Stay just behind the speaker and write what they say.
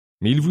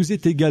Il vous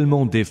est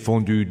également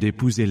défendu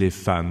d'épouser les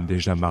femmes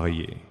déjà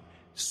mariées,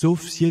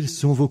 sauf si elles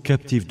sont vos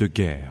captives de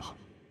guerre.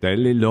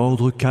 Tel est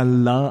l'ordre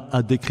qu'Allah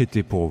a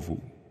décrété pour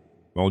vous.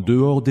 En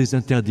dehors des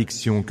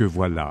interdictions que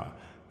voilà,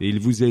 il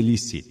vous est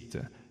licite,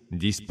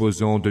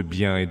 disposant de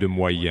biens et de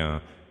moyens,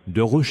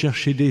 de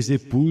rechercher des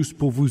épouses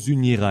pour vous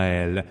unir à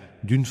elles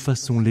d'une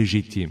façon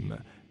légitime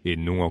et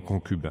non en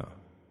concubin.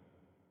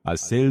 À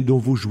celles dont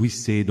vous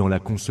jouissez dans la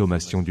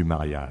consommation du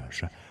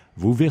mariage,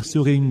 vous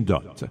verserez une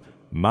dot,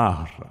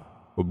 mahr,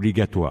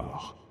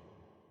 obligatoire.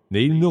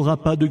 Et il n'aura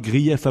pas de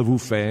grief à vous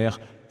faire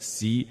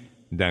si,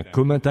 d'un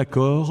commun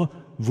accord,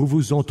 vous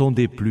vous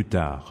entendez plus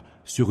tard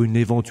sur une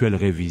éventuelle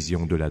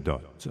révision de la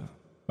dot.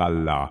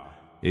 Allah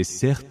est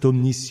certes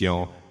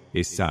omniscient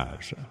et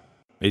sage.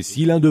 Et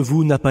si l'un de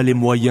vous n'a pas les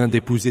moyens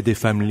d'épouser des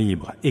femmes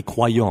libres et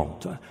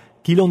croyantes,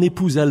 qu'il en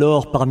épouse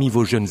alors parmi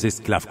vos jeunes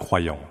esclaves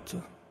croyantes.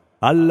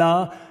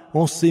 Allah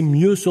en sait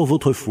mieux sur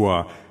votre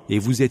foi et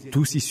vous êtes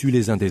tous issus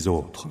les uns des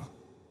autres.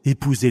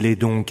 Épousez-les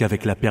donc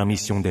avec la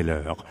permission des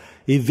leurs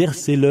et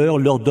versez-leur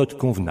leur dot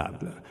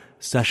convenable,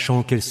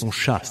 sachant qu'elles sont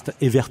chastes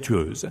et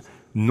vertueuses,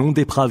 non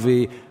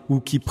dépravées ou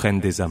qui prennent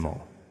des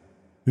amants.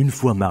 Une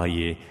fois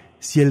mariées,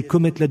 si elles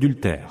commettent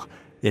l'adultère,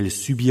 elles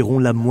subiront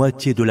la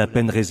moitié de la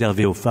peine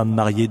réservée aux femmes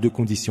mariées de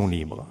condition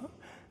libre.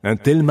 Un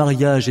tel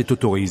mariage est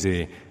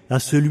autorisé à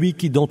celui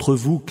qui d'entre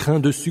vous craint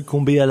de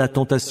succomber à la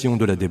tentation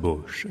de la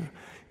débauche.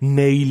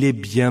 Mais il est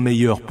bien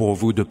meilleur pour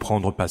vous de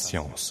prendre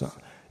patience.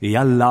 Et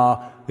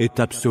Allah est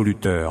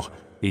absoluteur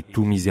et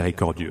tout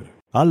miséricordieux.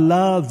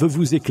 Allah veut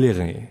vous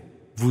éclairer,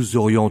 vous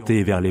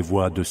orienter vers les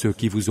voies de ceux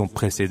qui vous ont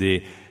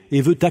précédés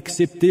et veut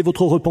accepter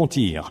votre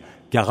repentir,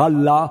 car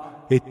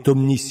Allah est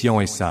omniscient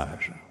et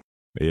sage.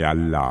 Et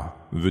Allah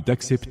veut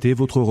accepter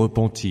votre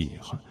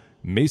repentir,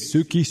 mais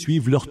ceux qui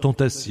suivent leur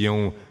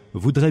tentation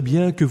voudraient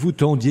bien que vous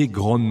tendiez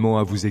grandement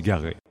à vous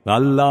égarer.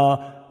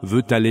 Allah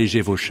veut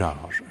alléger vos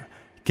charges,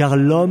 car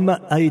l'homme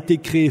a été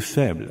créé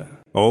faible.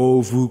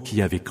 Ô vous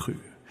qui avez cru,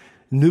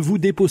 ne vous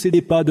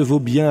dépossédez pas de vos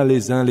biens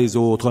les uns les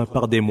autres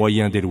par des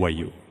moyens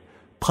déloyaux.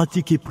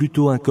 Pratiquez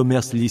plutôt un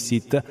commerce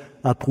licite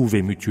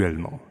approuvé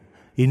mutuellement.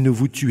 Et ne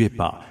vous tuez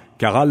pas,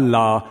 car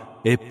Allah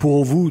est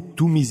pour vous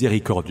tout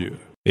miséricordieux.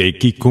 Et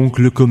quiconque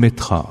le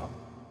commettra,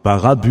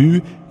 par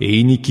abus et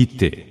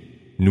iniquité,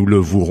 nous le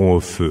vouerons au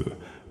feu,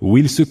 où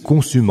il se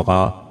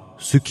consumera,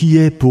 ce qui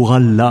est pour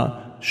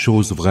Allah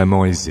chose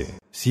vraiment aisée.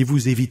 Si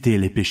vous évitez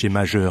les péchés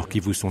majeurs qui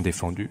vous sont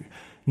défendus,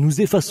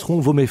 nous effacerons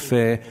vos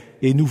méfaits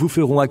et nous vous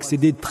ferons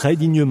accéder très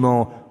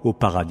dignement au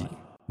paradis.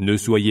 Ne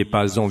soyez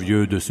pas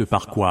envieux de ce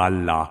par quoi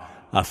Allah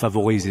a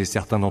favorisé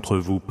certains d'entre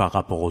vous par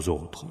rapport aux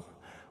autres.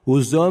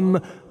 Aux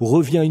hommes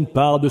revient une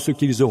part de ce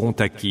qu'ils auront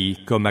acquis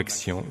comme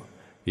action,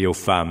 et aux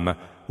femmes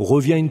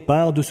revient une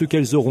part de ce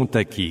qu'elles auront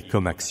acquis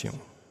comme action.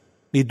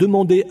 Et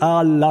demandez à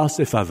Allah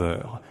ses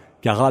faveurs,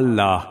 car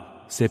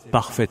Allah sait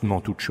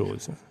parfaitement toutes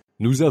choses.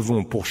 Nous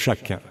avons pour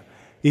chacun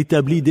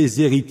établi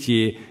des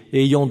héritiers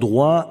ayant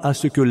droit à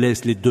ce que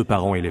laissent les deux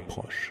parents et les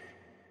proches.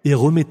 Et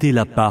remettez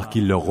la part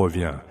qui leur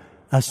revient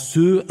à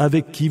ceux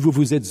avec qui vous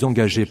vous êtes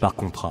engagés par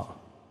contrat.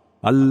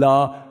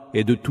 Allah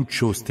est de toutes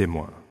choses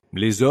témoin.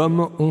 Les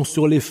hommes ont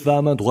sur les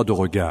femmes un droit de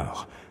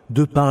regard,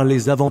 de par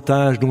les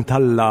avantages dont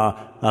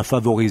Allah a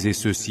favorisé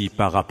ceux-ci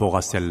par rapport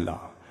à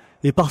celles-là,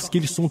 et parce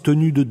qu'ils sont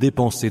tenus de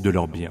dépenser de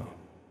leurs biens.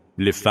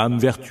 Les femmes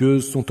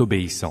vertueuses sont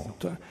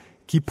obéissantes,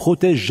 qui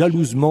protègent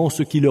jalousement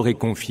ce qui leur est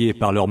confié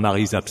par leurs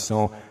maris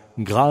absents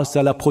grâce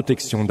à la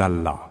protection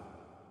d'Allah.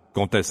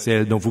 Quant à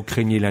celles dont vous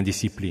craignez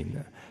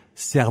l'indiscipline,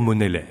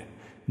 sermonnez-les,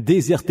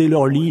 désertez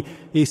leur lit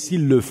et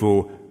s'il le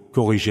faut,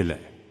 corrigez-les.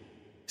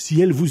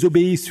 Si elles vous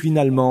obéissent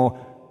finalement,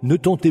 ne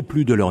tentez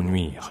plus de leur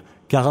nuire,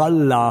 car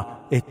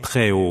Allah est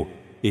très haut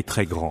et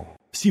très grand.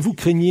 Si vous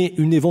craignez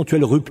une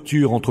éventuelle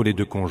rupture entre les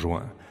deux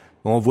conjoints,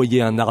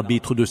 envoyez un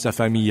arbitre de sa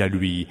famille à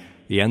lui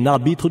et un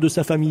arbitre de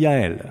sa famille à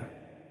elle.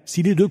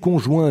 Si les deux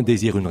conjoints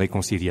désirent une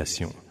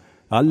réconciliation,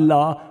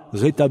 Allah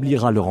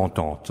rétablira leur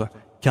entente,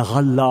 car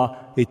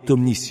Allah est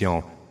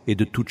omniscient et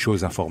de toutes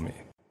choses informé.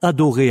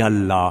 Adorez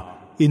Allah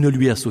et ne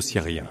lui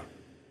associez rien.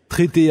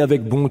 Traitez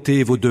avec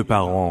bonté vos deux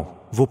parents,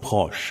 vos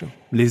proches,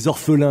 les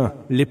orphelins,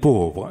 les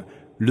pauvres,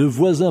 le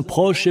voisin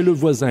proche et le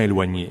voisin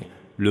éloigné,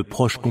 le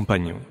proche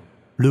compagnon,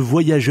 le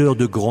voyageur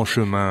de grand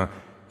chemin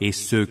et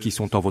ceux qui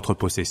sont en votre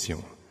possession.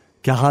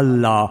 Car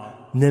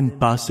Allah n'aime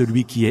pas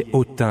celui qui est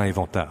hautain et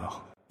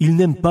vantard. Il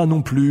n'aime pas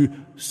non plus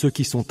ceux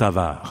qui sont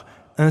avares,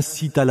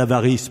 incitent à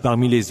l'avarice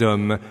parmi les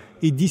hommes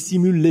et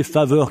dissimulent les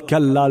faveurs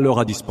qu'Allah leur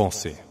a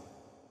dispensées.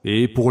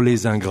 Et pour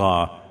les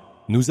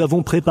ingrats, nous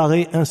avons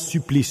préparé un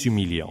supplice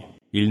humiliant.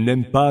 Il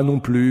n'aime pas non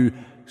plus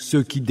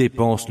ceux qui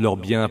dépensent leurs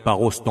biens par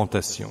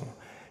ostentation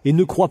et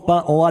ne croient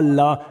pas en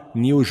Allah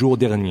ni au jour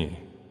dernier.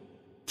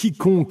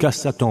 Quiconque a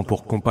Satan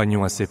pour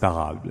compagnon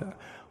inséparable,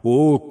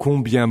 ô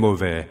combien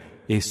mauvais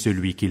est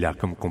celui qu'il a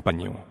comme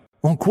compagnon.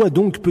 En quoi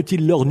donc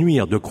peut-il leur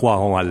nuire de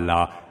croire en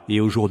Allah et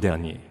au jour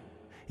dernier,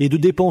 et de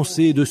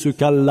dépenser de ce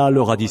qu'Allah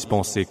leur a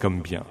dispensé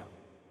comme bien?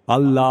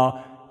 Allah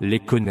les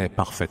connaît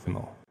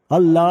parfaitement.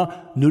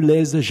 Allah ne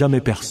lèse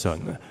jamais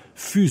personne,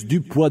 fût-ce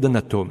du poids d'un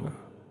atome.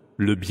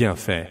 Le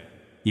bienfait,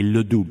 il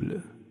le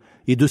double.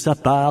 Et de sa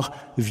part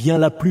vient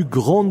la plus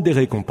grande des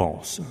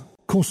récompenses.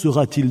 Qu'en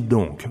sera-t-il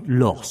donc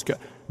lorsque,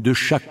 de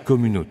chaque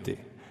communauté,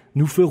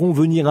 nous ferons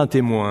venir un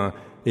témoin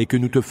et que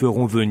nous te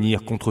ferons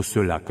venir contre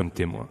ceux-là comme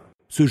témoin?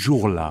 Ce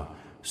jour-là,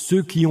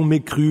 ceux qui ont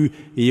mécru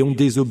et ont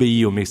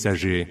désobéi aux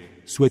messagers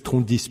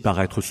souhaiteront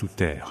disparaître sous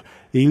terre,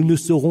 et ils ne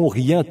sauront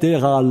rien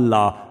taire à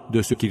Allah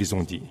de ce qu'ils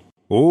ont dit.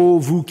 Ô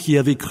vous qui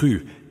avez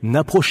cru,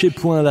 n'approchez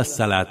point la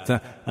salate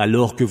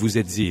alors que vous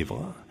êtes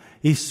ivres,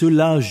 et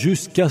cela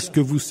jusqu'à ce que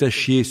vous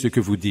sachiez ce que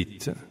vous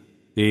dites.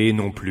 Et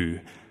non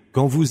plus,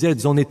 quand vous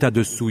êtes en état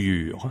de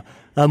souillure,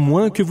 à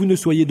moins que vous ne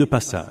soyez de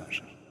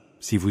passage.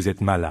 Si vous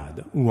êtes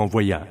malade ou en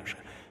voyage,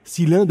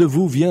 si l'un de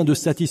vous vient de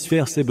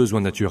satisfaire ses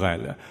besoins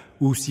naturels,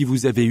 ou si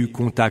vous avez eu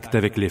contact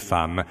avec les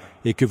femmes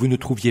et que vous ne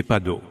trouviez pas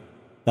d'eau,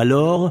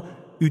 alors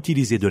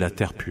utilisez de la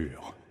terre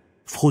pure.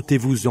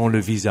 Frottez-vous-en le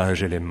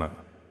visage et les mains.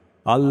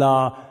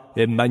 Allah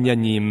est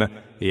magnanime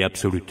et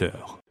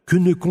absoluteur. Que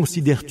ne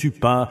considères-tu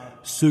pas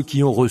ceux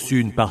qui ont reçu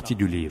une partie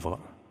du livre?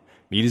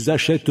 Ils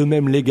achètent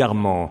eux-mêmes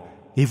l'égarement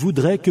et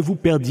voudraient que vous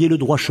perdiez le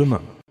droit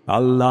chemin.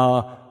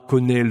 Allah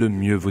connaît le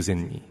mieux vos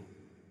ennemis.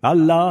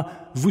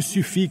 Allah vous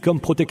suffit comme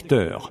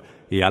protecteur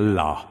et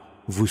Allah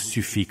vous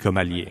suffit comme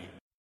allié.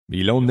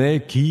 Il en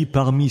est qui,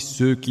 parmi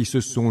ceux qui se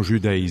sont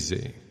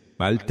judaïsés,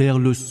 altèrent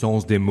le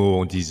sens des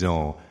mots en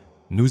disant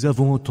 « Nous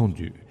avons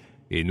entendu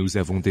et nous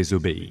avons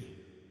désobéi ».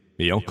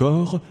 Et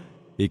encore,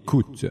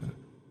 écoute,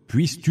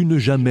 puisses-tu ne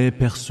jamais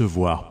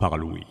percevoir par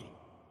l'ouïe,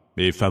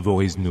 et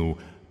favorise-nous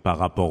par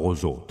rapport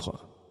aux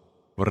autres.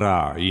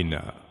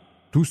 Ra'ina,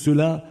 tout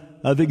cela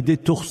avec des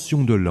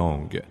torsions de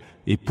langue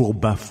et pour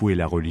bafouer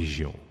la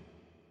religion.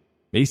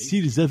 Et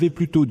s'ils avaient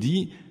plutôt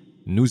dit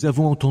 « Nous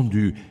avons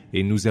entendu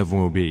et nous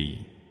avons obéi »,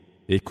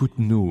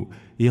 écoute-nous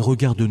et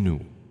regarde-nous,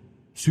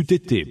 c'eût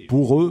été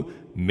pour eux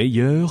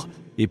meilleur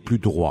et plus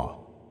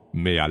droit.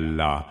 Mais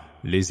Allah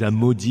les a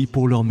maudits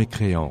pour leur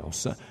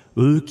mécréance,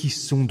 eux qui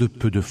sont de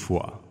peu de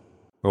foi.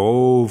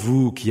 Ô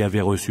vous qui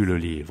avez reçu le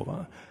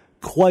livre,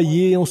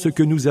 croyez en ce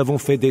que nous avons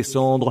fait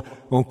descendre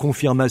en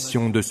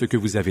confirmation de ce que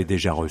vous avez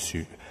déjà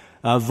reçu,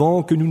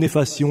 avant que nous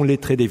n'effacions les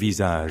traits des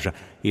visages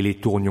et les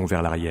tournions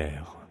vers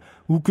l'arrière,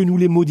 ou que nous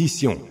les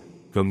maudissions,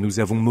 comme nous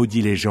avons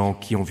maudit les gens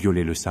qui ont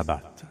violé le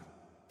sabbat.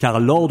 Car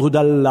l'ordre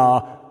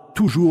d'Allah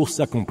toujours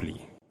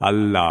s'accomplit.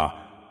 Allah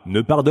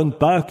ne pardonne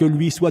pas que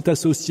lui soit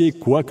associé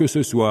quoi que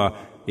ce soit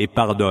et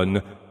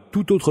pardonne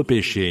tout autre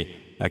péché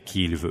à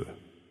qui il veut.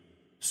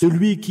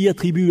 Celui qui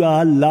attribue à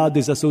Allah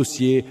des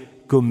associés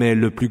commet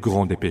le plus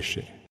grand des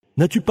péchés.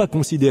 N'as-tu pas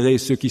considéré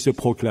ceux qui se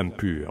proclament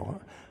purs?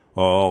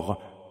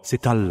 Or,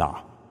 c'est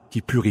Allah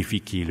qui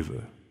purifie qui il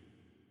veut.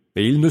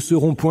 Et ils ne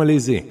seront point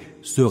lésés,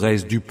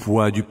 serait-ce du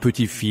poids du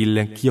petit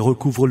fil qui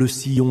recouvre le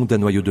sillon d'un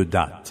noyau de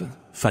dattes.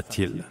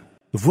 Fatil.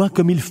 Vois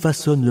comme il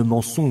façonne le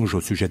mensonge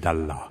au sujet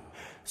d'Allah.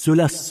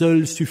 Cela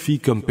seul suffit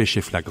comme péché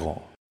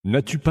flagrant.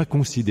 N'as-tu pas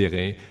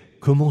considéré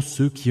comment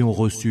ceux qui ont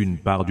reçu une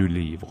part du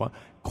livre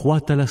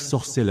croient à la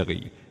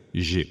sorcellerie,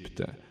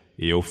 Égypte,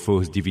 et aux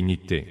fausses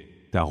divinités,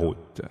 Tarot,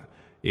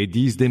 et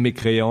disent des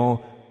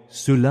mécréants,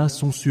 ceux-là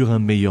sont sur un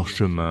meilleur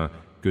chemin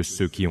que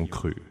ceux qui ont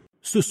cru.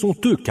 Ce sont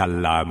eux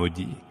qu'Allah a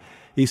maudit,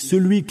 et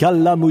celui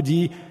qu'Allah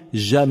maudit,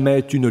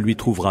 jamais tu ne lui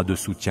trouveras de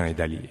soutien et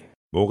d'allié.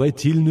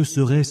 Aurait-il ne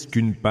serait-ce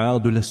qu'une part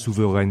de la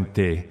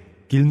souveraineté,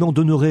 qu'il n'en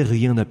donnerait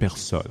rien à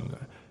personne,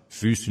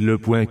 fût-ce le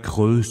point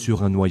creux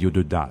sur un noyau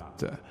de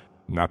dattes,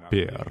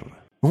 Napir.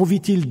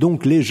 Envie-t-il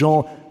donc les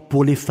gens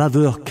pour les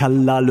faveurs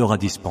qu'Allah leur a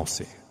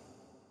dispensées?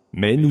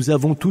 Mais nous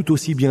avons tout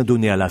aussi bien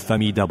donné à la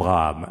famille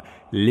d'Abraham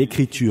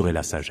l'écriture et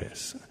la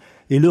sagesse,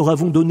 et leur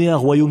avons donné un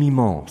royaume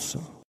immense.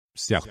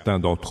 Certains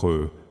d'entre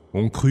eux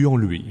ont cru en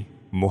lui,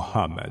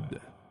 Mohammed.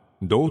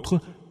 D'autres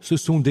se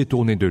sont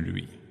détournés de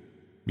lui.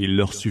 Il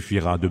leur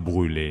suffira de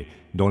brûler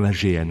dans la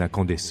géhenne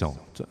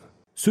incandescente.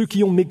 Ceux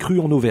qui ont mécru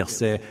en nos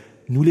versets,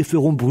 nous les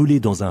ferons brûler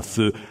dans un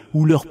feu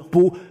où leurs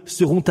peaux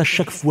seront à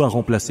chaque fois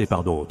remplacées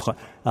par d'autres,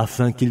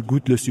 afin qu'ils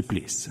goûtent le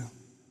supplice.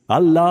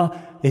 Allah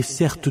est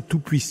certes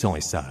tout-puissant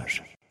et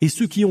sage. Et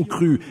ceux qui ont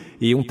cru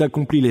et ont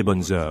accompli les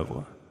bonnes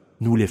œuvres,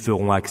 nous les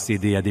ferons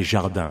accéder à des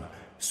jardins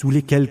sous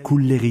lesquels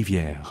coulent les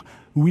rivières,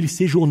 où ils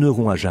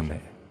séjourneront à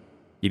jamais.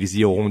 Ils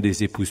y auront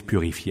des épouses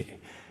purifiées,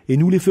 et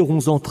nous les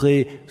ferons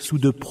entrer sous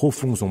de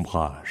profonds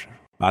ombrages.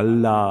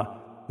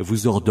 Allah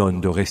vous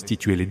ordonne de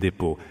restituer les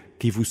dépôts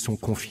qui vous sont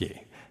confiés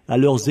à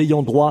leurs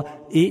ayants droit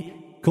et,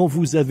 quand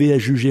vous avez à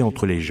juger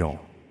entre les gens,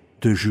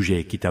 de juger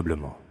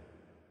équitablement.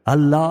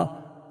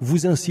 Allah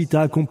vous incite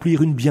à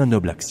accomplir une bien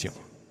noble action.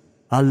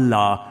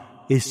 Allah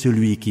est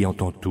celui qui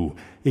entend tout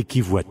et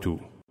qui voit tout.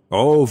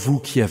 Ô vous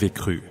qui avez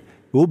cru,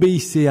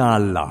 obéissez à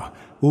Allah,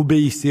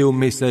 obéissez aux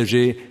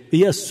messagers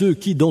et à ceux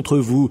qui d'entre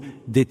vous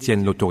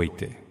détiennent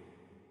l'autorité.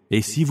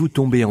 Et si vous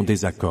tombez en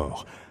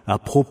désaccord à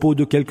propos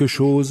de quelque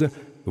chose,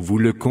 vous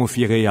le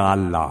confierez à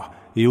Allah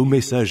et aux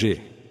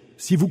messagers,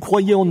 si vous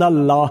croyez en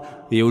Allah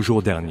et au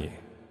jour dernier.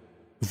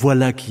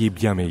 Voilà qui est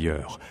bien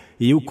meilleur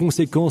et aux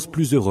conséquences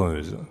plus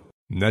heureuses.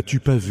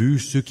 N'as-tu pas vu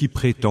ceux qui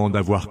prétendent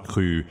avoir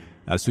cru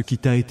à ce qui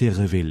t'a été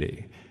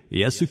révélé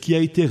et à ce qui a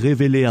été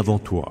révélé avant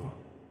toi.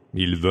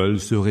 Ils veulent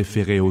se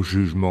référer au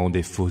jugement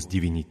des fausses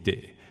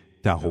divinités,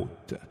 Tarot,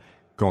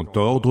 quand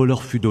ordre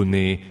leur fut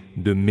donné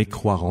de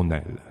mécroire en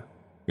elles.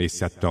 Et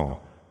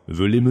Satan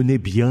veut les mener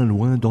bien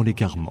loin dans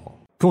l'égarement.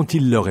 Quand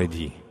il leur est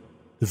dit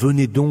 «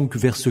 Venez donc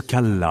vers ce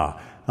qu'Allah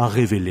a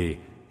révélé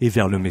et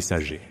vers le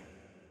messager »,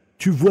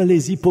 tu vois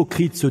les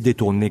hypocrites se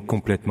détourner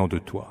complètement de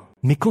toi.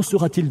 Mais qu'en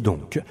sera-t-il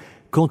donc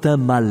quand un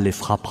mal les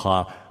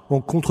frappera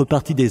en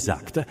contrepartie des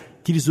actes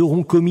qu'ils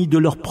auront commis de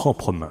leurs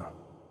propres mains?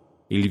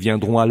 Ils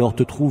viendront alors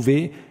te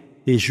trouver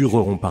et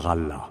jureront par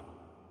Allah.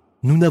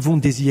 Nous n'avons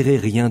désiré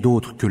rien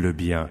d'autre que le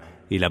bien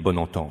et la bonne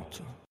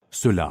entente.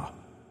 Cela,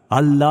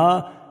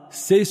 Allah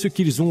sait ce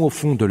qu'ils ont au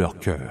fond de leur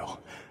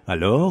cœur.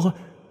 Alors,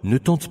 ne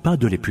tente pas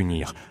de les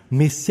punir,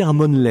 mais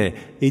sermonne-les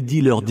et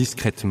dis-leur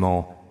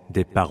discrètement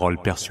des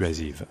paroles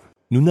persuasives.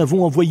 Nous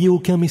n'avons envoyé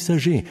aucun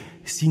messager,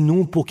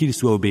 sinon pour qu'ils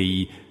soient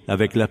obéis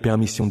avec la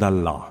permission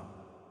d'Allah.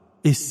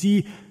 Et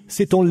si,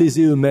 s'étant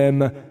lésés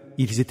eux-mêmes,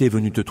 ils étaient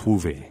venus te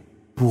trouver,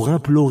 pour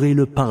implorer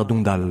le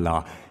pardon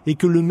d'Allah, et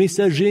que le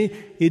messager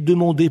ait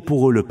demandé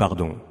pour eux le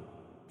pardon,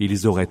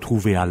 ils auraient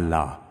trouvé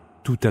Allah,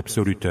 tout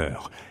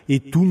absoluteur, et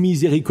tout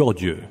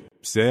miséricordieux.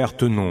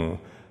 Certes non,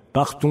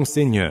 par ton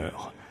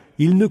Seigneur,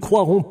 ils ne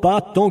croiront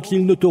pas tant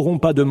qu'ils ne t'auront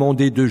pas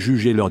demandé de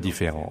juger leurs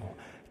différends,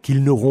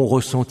 qu'ils n'auront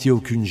ressenti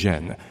aucune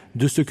gêne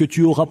de ce que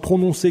tu auras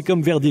prononcé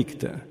comme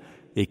verdict,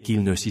 et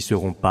qu'ils ne s'y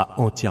seront pas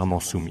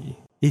entièrement soumis.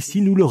 Et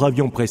si nous leur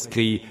avions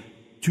prescrit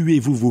 «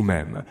 Tuez-vous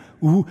vous-même »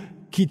 ou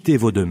 « Quittez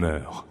vos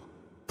demeures »,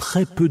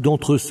 très peu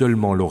d'entre eux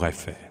seulement l'auraient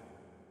fait.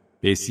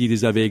 Et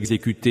s'ils avaient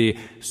exécuté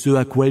ce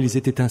à quoi ils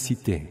étaient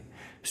incités,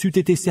 c'eût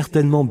été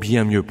certainement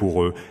bien mieux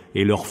pour eux,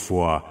 et leur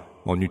foi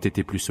en eût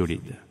été plus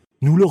solide.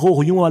 Nous leur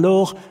aurions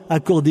alors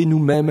accordé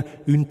nous-mêmes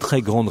une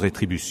très grande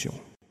rétribution,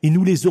 et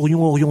nous les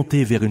aurions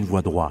orientés vers une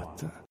voie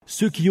droite.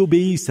 Ceux qui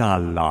obéissent à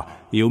Allah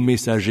et aux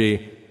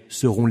messagers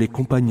seront les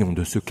compagnons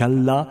de ce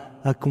qu'Allah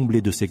a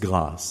comblé de ses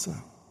grâces.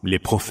 Les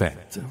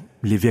prophètes,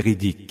 les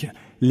véridiques,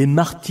 les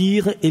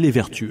martyrs et les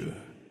vertueux.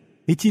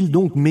 Est-il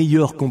donc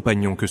meilleur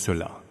compagnon que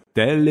cela?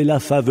 Telle est la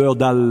faveur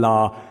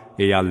d'Allah,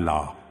 et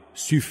Allah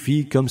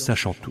suffit comme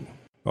sachant tout.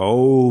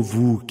 Ô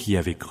vous qui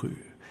avez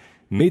cru,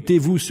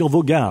 mettez-vous sur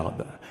vos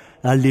gardes,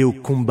 allez au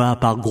combat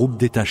par groupe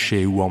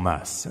détaché ou en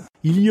masse.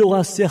 Il y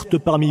aura certes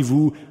parmi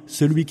vous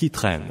celui qui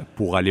traîne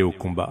pour aller au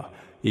combat,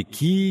 et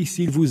qui,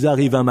 s'il vous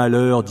arrive un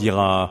malheur,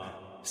 dira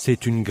 «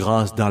 C'est une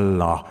grâce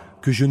d'Allah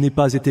que je n'ai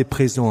pas été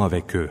présent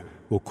avec eux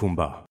au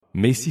combat. »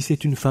 Mais si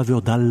c'est une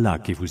faveur d'Allah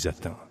qui vous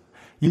atteint,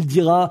 il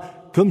dira,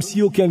 comme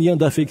si aucun lien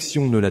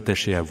d'affection ne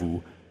l'attachait à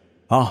vous,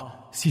 «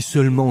 Ah, si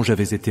seulement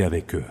j'avais été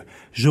avec eux,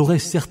 j'aurais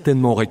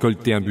certainement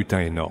récolté un butin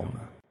énorme. »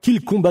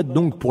 Qu'ils combattent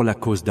donc pour la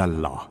cause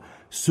d'Allah,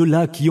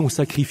 ceux-là qui ont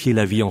sacrifié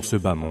la vie en ce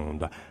bas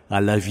monde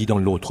à la vie dans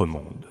l'autre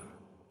monde.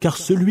 Car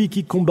celui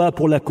qui combat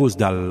pour la cause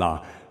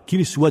d'Allah,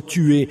 qu'il soit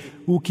tué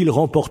ou qu'il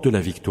remporte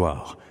la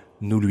victoire,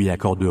 nous lui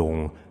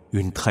accorderons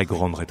une très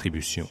grande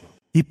rétribution.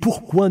 Et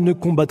pourquoi ne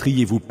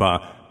combattriez-vous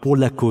pas pour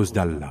la cause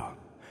d'Allah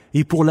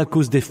et pour la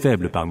cause des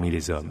faibles parmi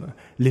les hommes,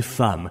 les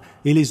femmes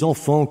et les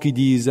enfants qui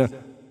disent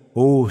 «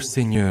 Ô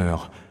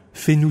Seigneur,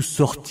 fais-nous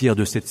sortir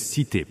de cette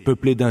cité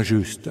peuplée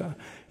d'injustes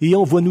et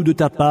envoie-nous de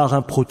ta part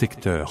un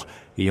protecteur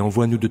et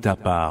envoie-nous de ta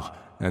part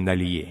un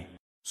allié. »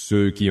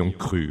 Ceux qui ont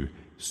cru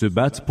se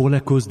battent pour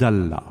la cause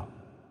d'Allah,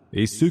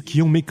 et ceux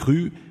qui ont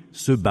mécru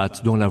se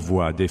battent dans la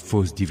voie des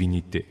fausses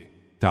divinités,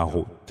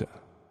 Tarot.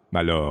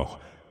 Alors,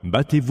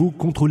 battez-vous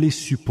contre les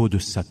suppôts de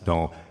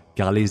Satan,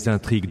 car les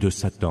intrigues de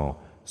Satan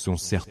sont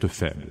certes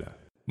faibles.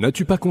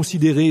 N'as-tu pas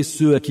considéré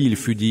ceux à qui il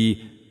fut dit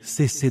 «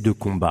 Cessez de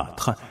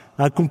combattre,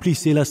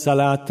 accomplissez la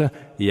salate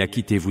et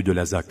acquittez-vous de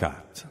la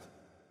zakat ».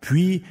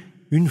 Puis,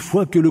 une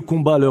fois que le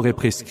combat leur est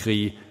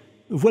prescrit,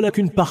 voilà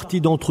qu'une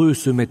partie d'entre eux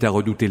se met à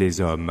redouter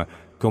les hommes,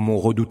 comme on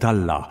redoute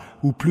Allah,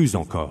 ou plus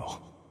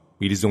encore.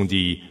 Ils ont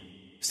dit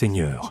 «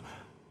 Seigneur,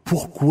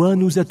 pourquoi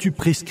nous as-tu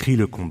prescrit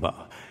le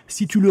combat,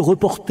 si tu le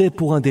reportais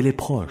pour un délai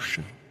proche ?»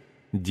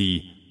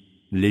 Dis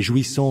 « Les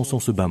jouissances en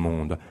ce bas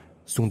monde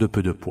sont de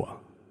peu de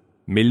poids,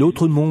 mais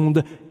l'autre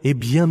monde est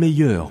bien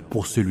meilleur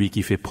pour celui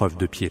qui fait preuve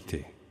de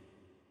piété.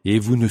 Et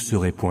vous ne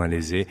serez point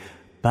lésés,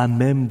 pas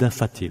même d'un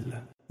fatil.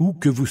 Où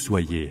que vous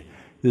soyez,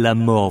 la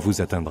mort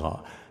vous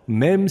atteindra,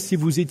 même si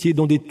vous étiez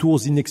dans des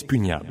tours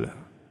inexpugnables.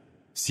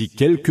 Si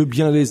quelque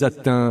bien les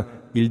atteint,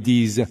 ils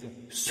disent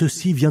 «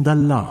 Ceci vient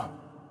d'Allah ».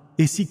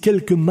 Et si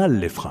quelque mal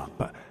les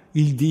frappe,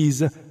 ils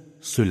disent «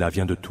 Cela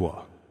vient de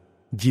toi ».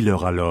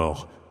 Dis-leur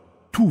alors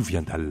 « Tout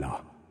vient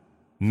d'Allah ».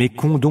 Mais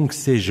qu'ont donc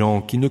ces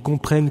gens qui ne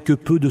comprennent que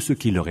peu de ce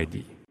qui leur est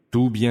dit?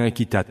 Tout bien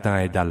qui t'atteint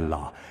est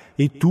d'Allah,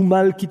 et tout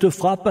mal qui te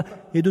frappe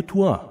est de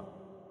toi.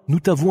 Nous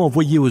t'avons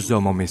envoyé aux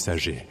hommes en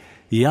messager,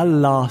 et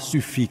Allah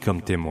suffit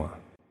comme témoin.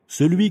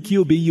 Celui qui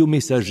obéit au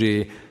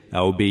messager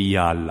a obéi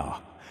à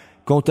Allah.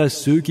 Quant à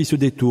ceux qui se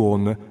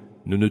détournent,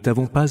 nous ne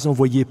t'avons pas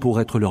envoyé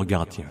pour être leurs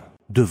gardiens.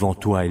 Devant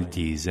toi, ils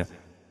disent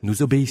 «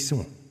 Nous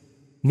obéissons ».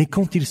 Mais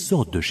quand ils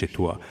sortent de chez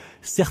toi,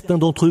 certains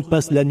d'entre eux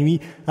passent la nuit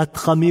à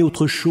tramer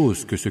autre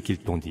chose que ce qu'ils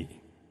t'ont dit.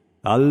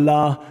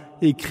 Allah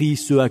écrit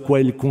ce à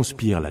quoi ils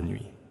conspirent la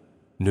nuit.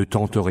 Ne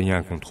tente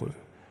rien contre eux.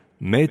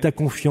 Mets ta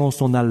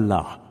confiance en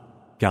Allah,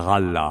 car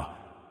Allah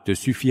te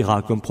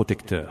suffira comme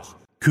protecteur.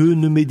 Que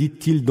ne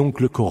médite-t-il donc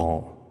le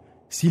Coran?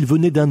 S'il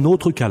venait d'un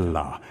autre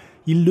qu'Allah,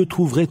 ils le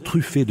trouveraient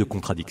truffé de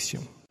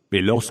contradictions.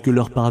 Mais lorsque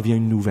leur parvient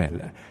une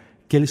nouvelle,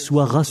 qu'elle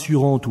soit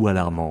rassurante ou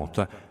alarmante,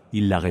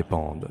 ils la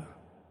répandent.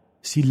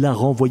 S'il l'a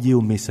renvoyée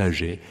aux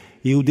messagers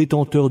et aux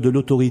détenteurs de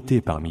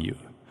l'autorité parmi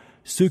eux,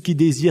 ceux qui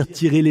désirent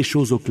tirer les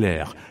choses au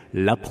clair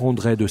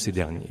l'apprendraient de ces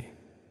derniers.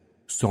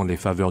 Sans les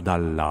faveurs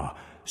d'Allah,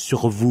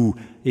 sur vous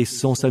et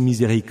sans sa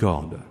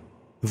miséricorde,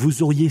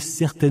 vous auriez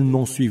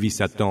certainement suivi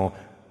Satan,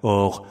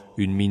 or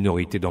une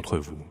minorité d'entre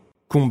vous.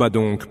 Combat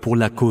donc pour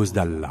la cause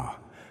d'Allah.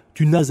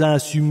 Tu n'as à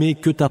assumer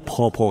que ta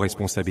propre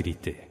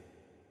responsabilité.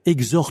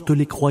 Exhorte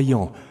les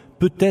croyants,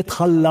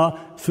 peut-être Allah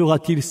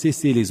fera-t-il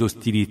cesser les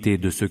hostilités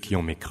de ceux qui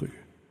ont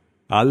mécru.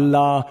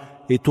 Allah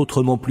est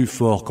autrement plus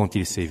fort quand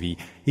il sévit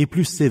et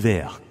plus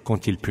sévère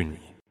quand il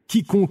punit.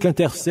 Quiconque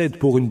intercède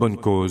pour une bonne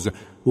cause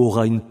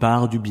aura une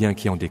part du bien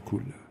qui en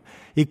découle.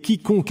 Et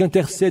quiconque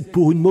intercède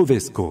pour une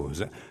mauvaise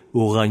cause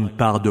aura une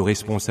part de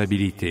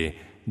responsabilité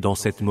dans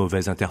cette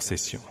mauvaise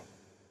intercession.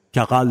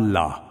 Car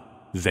Allah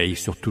veille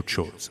sur toute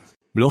chose.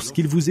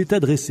 Lorsqu'il vous est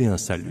adressé un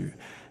salut,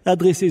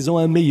 adressez-en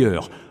un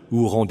meilleur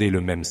ou rendez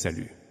le même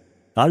salut.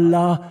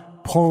 Allah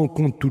prend en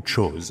compte toute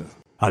chose.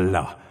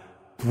 Allah,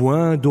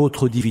 point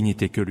d'autre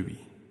divinité que lui.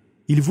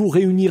 Il vous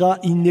réunira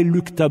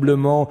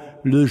inéluctablement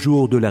le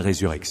jour de la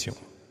résurrection.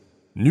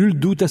 Nul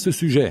doute à ce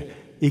sujet,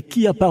 et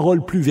qui a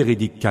parole plus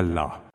véridique qu'Allah?